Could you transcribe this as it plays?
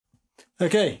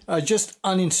Okay, I just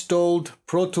uninstalled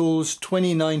Pro Tools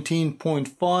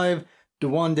 2019.5, the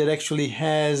one that actually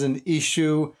has an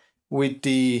issue with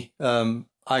the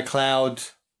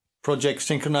iCloud project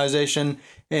synchronization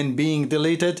and being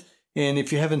deleted. And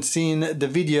if you haven't seen the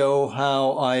video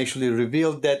how I actually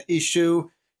revealed that issue,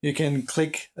 you can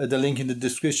click the link in the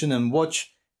description and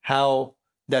watch how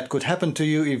that could happen to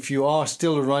you if you are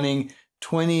still running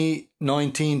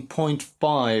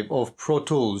 2019.5 of Pro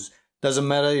Tools. Doesn't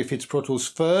matter if it's Pro Tools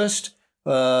First,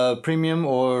 Premium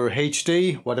or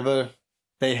HD, whatever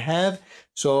they have.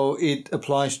 So it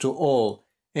applies to all.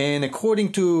 And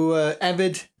according to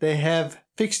AVID, they have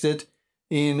fixed it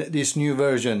in this new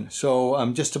version. So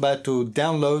I'm just about to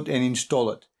download and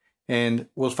install it. And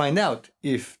we'll find out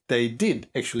if they did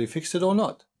actually fix it or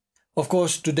not. Of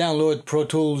course, to download Pro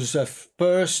Tools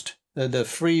First, the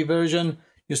free version,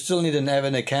 you still need an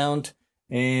AVID account.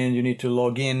 And you need to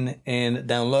log in and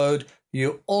download.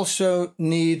 You also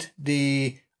need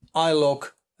the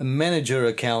iLok Manager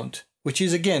account, which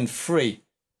is again free.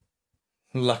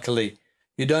 Luckily,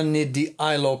 you don't need the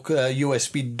iLok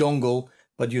USB dongle,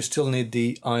 but you still need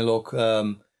the iLok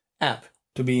app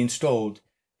to be installed.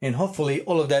 And hopefully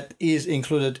all of that is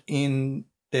included in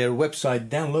their website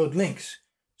download links.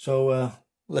 So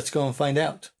let's go and find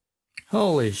out.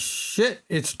 Holy shit,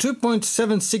 it's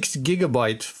 2.76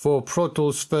 gigabyte for Pro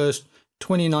Tools First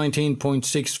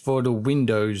 2019.6 for the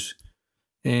Windows.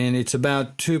 And it's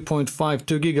about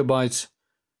 2.52 gigabytes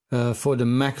for the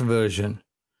Mac version.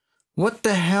 What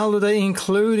the hell do they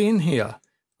include in here?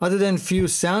 Other than few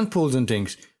sound pools and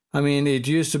things. I mean, it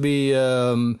used to be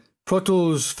Pro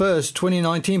Tools First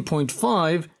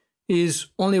 2019.5 is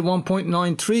only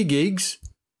 1.93 gigs.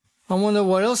 I wonder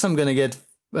what else I'm going to get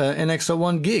an extra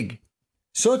 1 gig.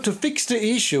 So to fix the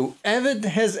issue, AVID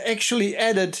has actually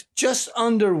added just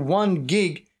under 1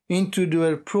 gig into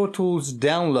their Pro Tools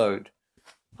download.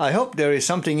 I hope there is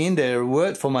something in there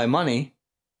worth for my money.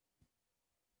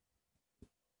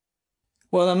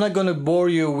 Well, I'm not going to bore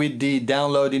you with the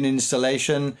download and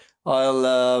installation.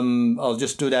 I'll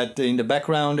just do that in the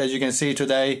background. As you can see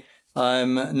today, I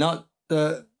don't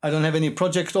have any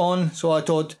project on, so I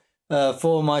thought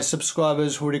for my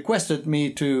subscribers who requested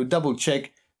me to double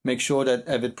check, make sure that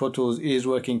AVID Pro Tools is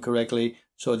working correctly.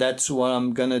 So that's what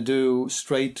I'm gonna do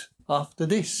straight after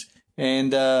this.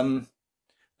 And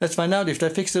let's find out if they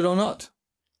fixed it or not.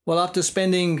 Well, after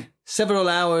spending several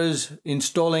hours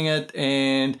installing it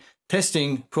and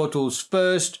testing Pro Tools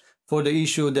First for the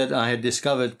issue that I had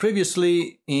discovered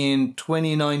previously in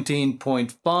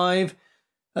 2019.5,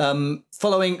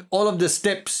 following all of the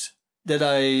steps that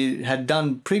I had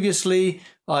done previously,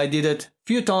 I did it a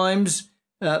few times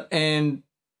and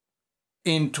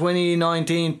in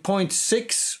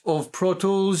 2019.6 of Pro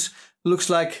Tools, looks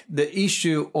like the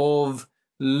issue of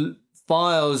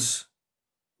files,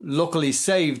 locally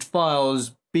saved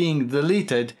files being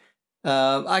deleted,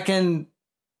 I can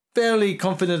fairly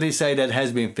confidently say that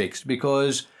has been fixed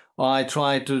because I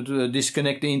tried to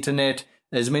disconnect the internet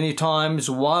as many times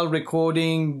while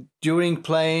recording, during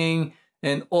playing,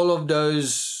 and all of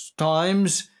those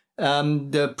times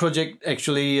the project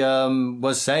actually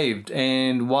was saved.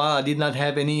 And while I did not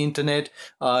have any internet,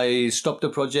 I stopped the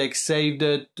project, saved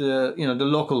it, the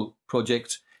local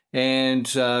projects, and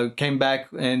came back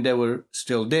and they were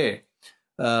still there.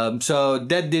 So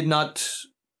that did not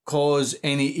cause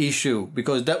any issue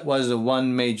because that was the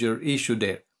one major issue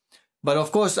there. But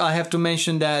of course, I have to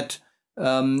mention that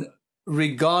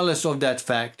regardless of that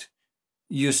fact,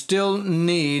 you still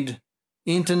need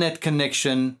internet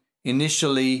connection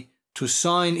initially to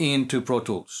sign in to Pro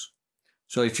Tools.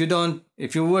 So if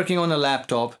you're working on a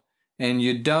laptop and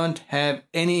you don't have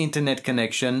any internet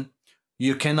connection,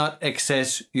 you cannot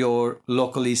access your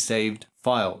locally saved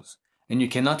files, and you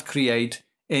cannot create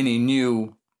any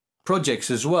new projects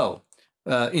as well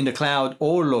in the cloud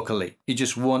or locally. It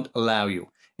just won't allow you.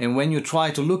 And when you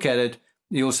try to look at it,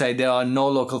 you'll say there are no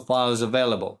local files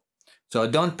available. So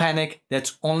don't panic.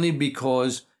 That's only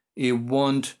because it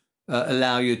won't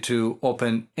allow you to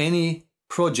open any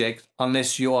project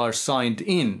unless you are signed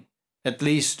in, at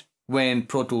least when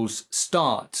Pro Tools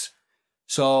starts.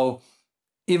 So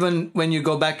even when you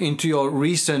go back into your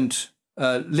recent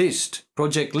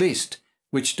project list,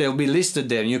 which they'll be listed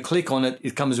there, and you click on it,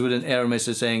 it comes with an error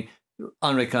message saying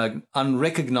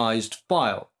unrecognized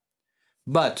file.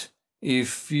 But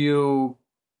if you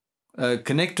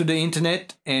connect to the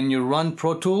internet and you run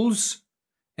Pro Tools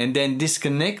and then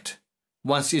disconnect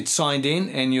once it's signed in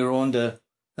and you're on the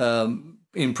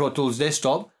in Pro Tools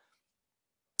desktop,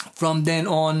 from then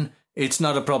on it's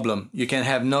not a problem. You can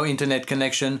have no internet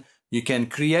connection. You can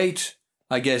create,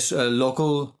 I guess, a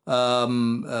local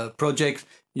project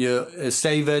you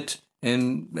save it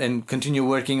and continue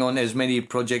working on as many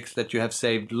projects that you have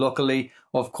saved locally.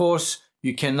 Of course,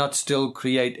 you cannot still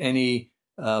create any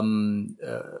in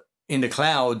the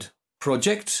cloud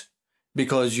projects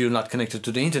because you're not connected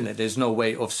to the internet. There's no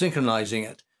way of synchronizing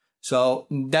it. So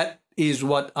that is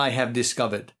what I have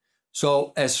discovered.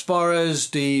 So as far as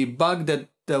the bug that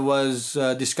was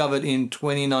discovered in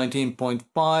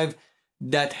 2019.5,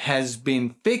 that has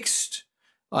been fixed.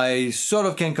 I sort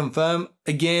of can confirm.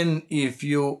 Again, if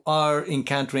you are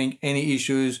encountering any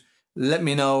issues, let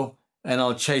me know and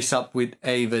I'll chase up with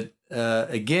AVID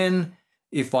again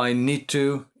if I need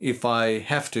to, if I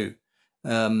have to.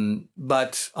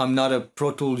 But I'm not a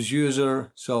Pro Tools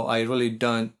user, so I really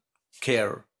don't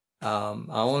care. I've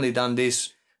only done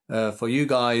this for you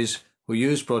guys who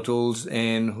use Pro Tools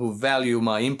and who value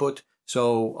my input.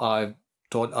 So I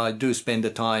thought I'd do spend the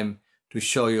time to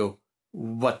show you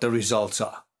what the results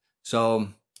are. So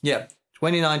yeah,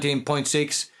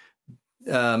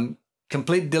 2019.6,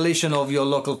 complete deletion of your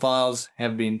local files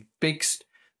have been fixed,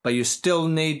 but you still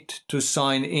need to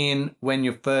sign in when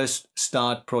you first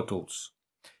start Pro Tools.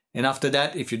 And after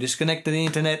that, if you disconnect the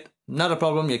internet, not a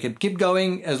problem. You can keep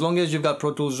going as long as you've got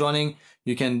Pro Tools running.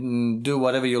 You can do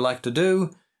whatever you like to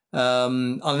do,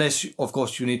 unless, of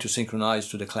course, you need to synchronize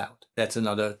to the cloud. That's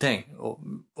another thing,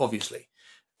 obviously.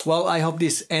 Well, I hope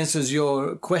this answers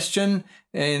your question.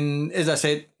 And as I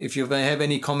said, if you have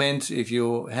any comments, if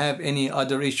you have any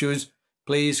other issues,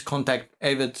 please contact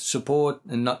AVID support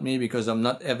and not me, because I'm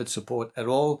not AVID support at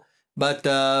all. But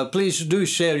please do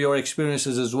share your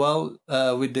experiences as well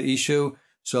with the issue,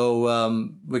 so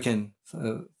we can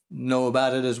know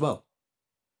about it as well.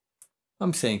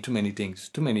 I'm saying too many things,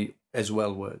 too many as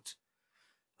well words.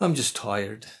 I'm just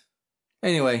tired.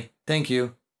 Anyway, thank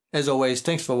you. As always,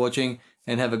 thanks for watching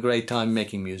and have a great time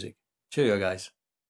making music. Cheerio, guys.